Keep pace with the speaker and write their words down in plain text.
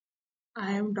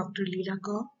I am Dr. Leela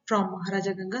Kaur from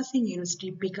Maharaja Ganga Singh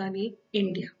University, Bikaner,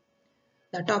 India.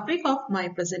 The topic of my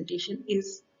presentation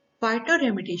is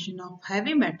phytoremediation of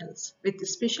heavy metals with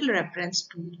special reference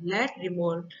to lead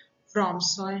removal from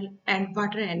soil and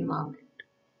water environment.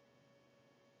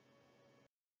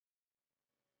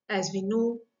 As we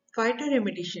know,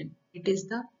 phytoremediation, it is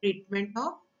the treatment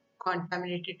of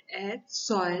contaminated air,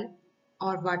 soil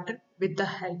or water with the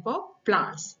help of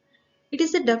plants. It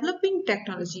is a developing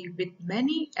technology with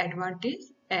many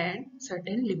advantages and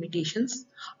certain limitations.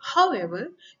 However,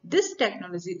 this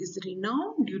technology is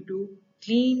renowned due to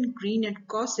clean, green and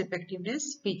cost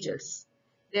effectiveness features.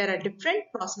 There are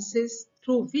different processes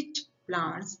through which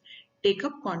plants take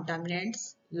up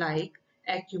contaminants like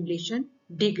accumulation,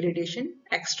 degradation,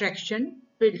 extraction,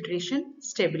 filtration,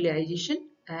 stabilization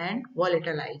and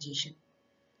volatilization.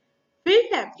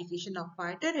 Field application of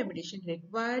phytoremediation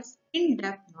requires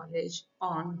in-depth knowledge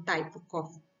on type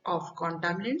of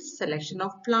contaminants, selection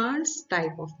of plants,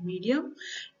 type of medium,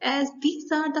 as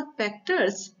these are the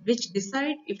factors which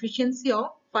decide efficiency of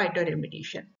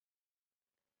phytoremediation.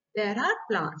 There are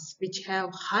plants which have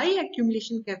high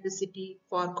accumulation capacity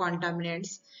for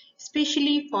contaminants,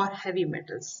 especially for heavy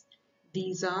metals.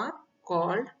 These are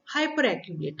called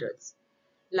hyperaccumulators,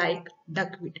 like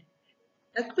duckweed.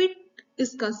 Duckweed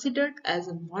is considered as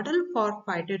a model for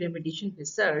phytoremediation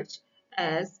research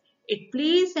as it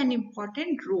plays an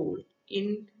important role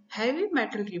in heavy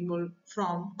metal removal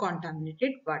from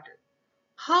contaminated water.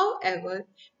 However,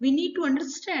 we need to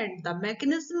understand the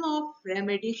mechanism of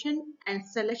remediation and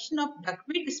selection of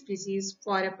duckweed species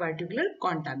for a particular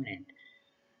contaminant.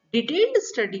 Detailed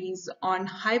studies on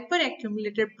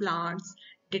hyperaccumulated plants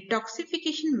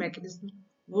detoxification mechanism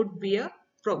would be a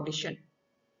progression.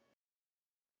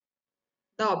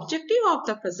 The objective of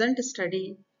the present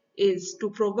study is to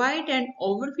provide an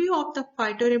overview of the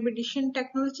phytoremediation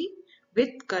technology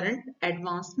with current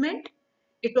advancement.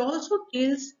 It also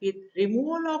deals with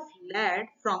removal of lead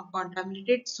from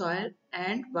contaminated soil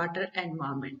and water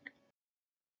environment.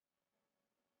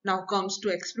 Now comes to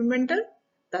experimental.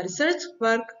 The research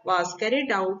work was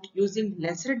carried out using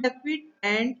lesser duckweed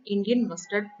and Indian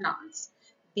mustard plants.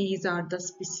 These are the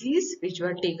species which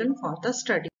were taken for the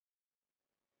study.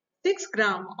 6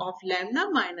 grams of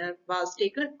lamina minor was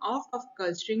taken out of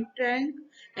culturing tank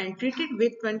and treated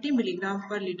with 20 mg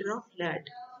per liter of lead,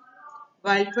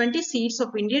 while 20 seeds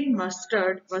of Indian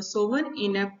mustard were sown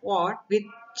in a pot which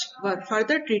were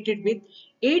further treated with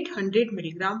 800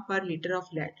 mg per liter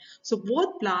of lead. So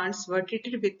both plants were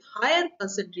treated with higher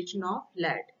concentration of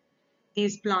lead.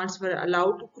 These plants were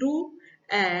allowed to grow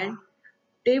and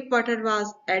tap water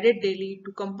was added daily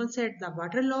to compensate the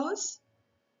water loss.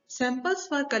 Samples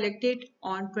were collected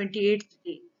on 28th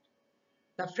day.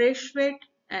 The fresh weight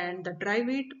and the dry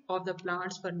weight of the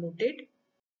plants were noted.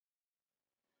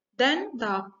 Then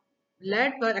the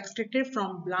lead were extracted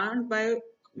from plant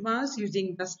biomass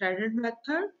using the standard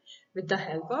method with the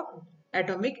help of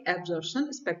atomic absorption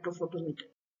spectrophotometer.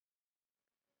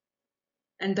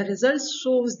 And the results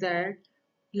shows that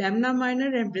lamina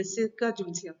minor and Brassica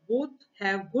juncea both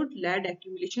have good lead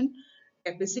accumulation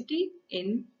capacity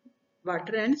in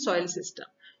water and soil system.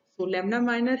 So lamina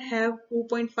minor have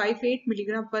 2.58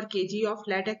 mg per kg of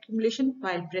lead accumulation,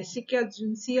 while Brassica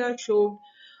juncea showed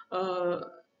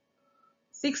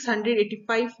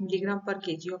 685 mg per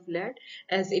kg of lead,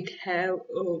 as it have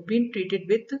been treated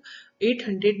with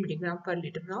 800 mg per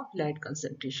liter of lead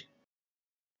concentration.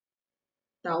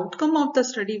 The outcome of the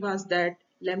study was that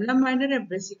lamina minor and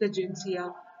Brassica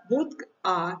juncea both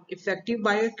are effective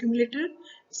bioaccumulator,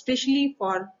 especially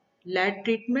for lead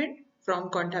treatment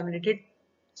from contaminated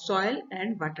soil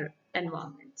and water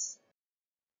environments.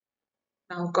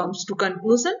 Now comes to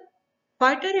conclusion.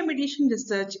 Phytoremediation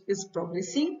research is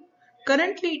progressing.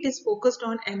 Currently, it is focused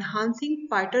on enhancing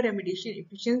phytoremediation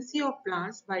efficiency of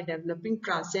plants by developing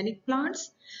transgenic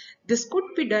plants. This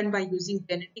could be done by using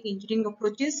genetic engineering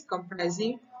approaches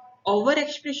comprising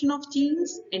overexpression of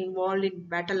genes involved in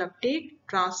metal uptake,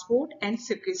 transport, and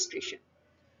sequestration.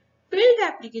 Field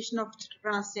application of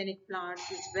transgenic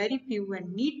plants is very few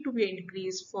and need to be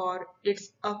increased for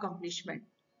its accomplishment.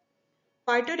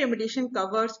 Phytoremediation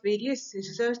covers various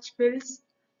research fields,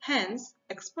 hence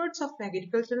experts of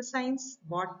agricultural science,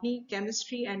 botany,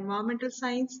 chemistry, environmental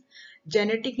science,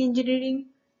 genetic engineering,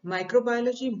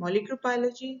 microbiology, molecular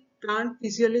biology, plant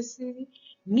physiology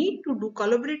need to do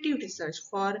collaborative research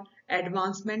for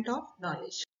advancement of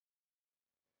knowledge.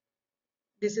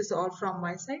 This is all from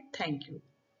my side. Thank you.